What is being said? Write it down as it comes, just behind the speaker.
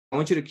I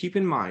want you to keep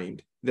in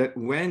mind that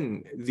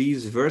when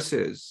these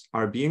verses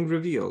are being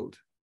revealed,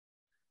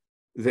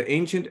 the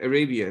ancient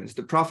Arabians,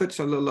 the Prophet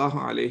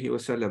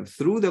ﷺ,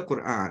 through the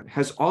Quran,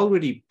 has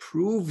already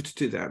proved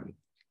to them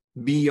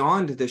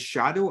beyond the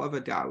shadow of a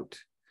doubt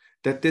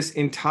that this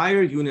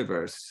entire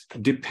universe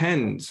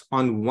depends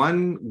on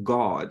one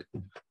God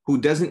who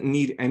doesn't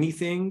need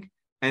anything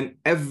and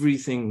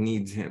everything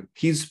needs him.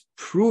 He's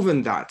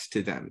proven that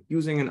to them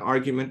using an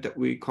argument that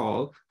we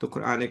call the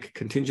Quranic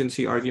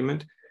contingency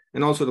argument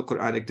and also the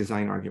Quranic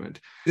design argument.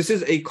 This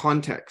is a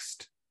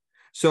context.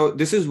 So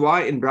this is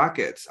why in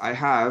brackets I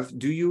have,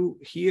 do you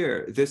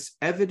hear this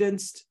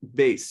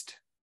evidence-based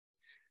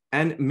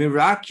and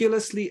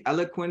miraculously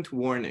eloquent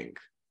warning?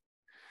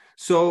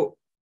 So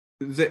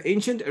the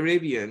ancient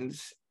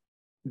Arabians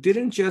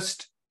didn't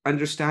just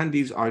understand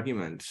these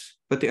arguments,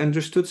 but they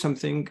understood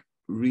something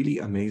really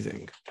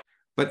amazing.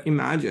 But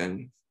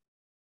imagine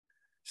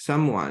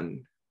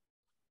someone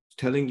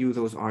telling you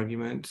those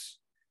arguments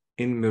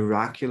in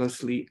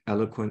miraculously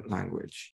eloquent language.